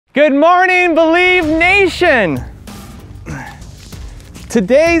Good morning, Believe Nation!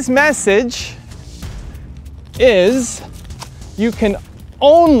 Today's message is you can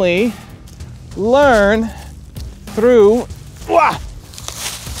only learn through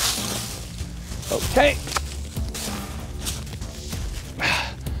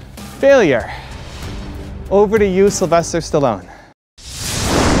failure. Over to you, Sylvester Stallone.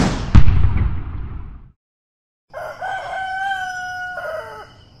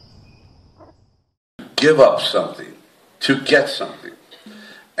 Give up something to get something.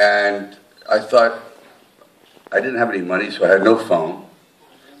 And I thought, I didn't have any money, so I had no phone.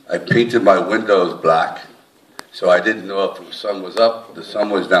 I painted my windows black, so I didn't know if the sun was up or the sun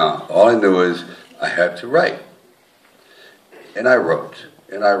was down. All I knew is I had to write. And I wrote,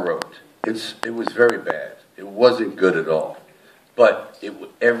 and I wrote. It was very bad. It wasn't good at all. But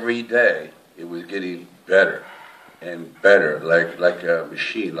every day, it was getting better and better, like a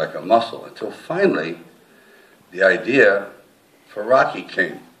machine, like a muscle, until finally, the idea for Rocky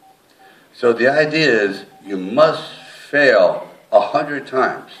came. So the idea is you must fail 100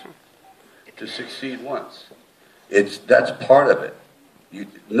 times to succeed once. That's part of it.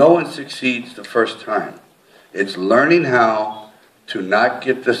 No one succeeds the first time. It's learning how to not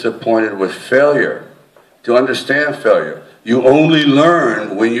get disappointed with failure, to understand failure. You only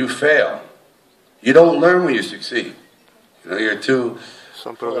learn when you fail. You don't learn when you succeed. You know, you're too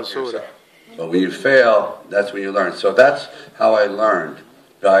full of yourself. But when you fail, that's when you learn. So that's how I learned.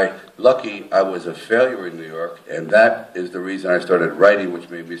 Lucky I was a failure in New York, and that is the reason I started writing, which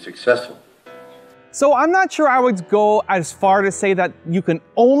made me successful. So I'm not sure I would go as far to say that you can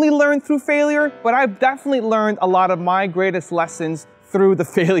only learn through failure, but I've definitely learned a lot of my greatest lessons through the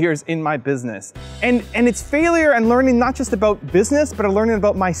failures in my business. And it's failure and learning not just about business, but learning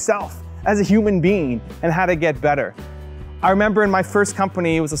about myself as a human being and how to get better. I remember in my first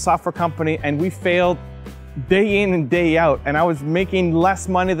company, it was a software company, and we failed day in and day out, and I was making less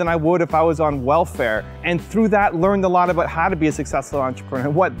money than I would if I was on welfare. And through that, learned a lot about how to be a successful entrepreneur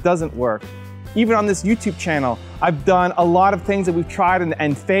and what doesn't work. Even on this YouTube channel, I've done a lot of things that we've tried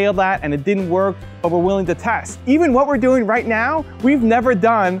and failed at, and it didn't work, but we're willing to test. Even what we're doing right now, we've never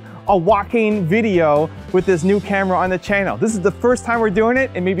done a walking video with this new camera on the channel. This is the first time we're doing it.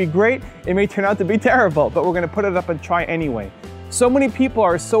 It may be great, it may turn out to be terrible, but we're gonna put it up and try anyway. So many people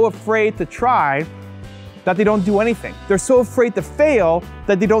are so afraid to try that they don't do anything. They're so afraid to fail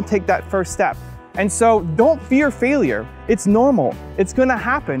that they don't take that first step. And so don't fear failure. It's normal. It's gonna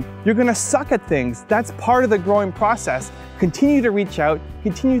happen. You're gonna suck at things. That's part of the growing process. Continue to reach out,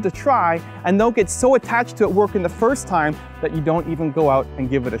 continue to try, and don't get so attached to it working the first time that you don't even go out and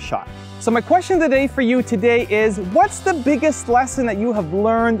give it a shot. So my question today for you today is, what's the biggest lesson that you have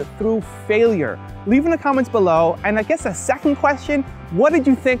learned through failure? Leave in the comments below. And I guess a second question, what did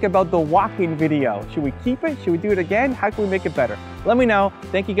you think about the walking video? Should we keep it? Should we do it again? How can we make it better? Let me know.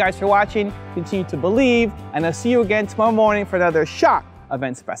 Thank you guys for watching. Continue to believe, and I'll see you again tomorrow morning for another shot of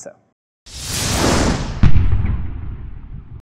Espresso.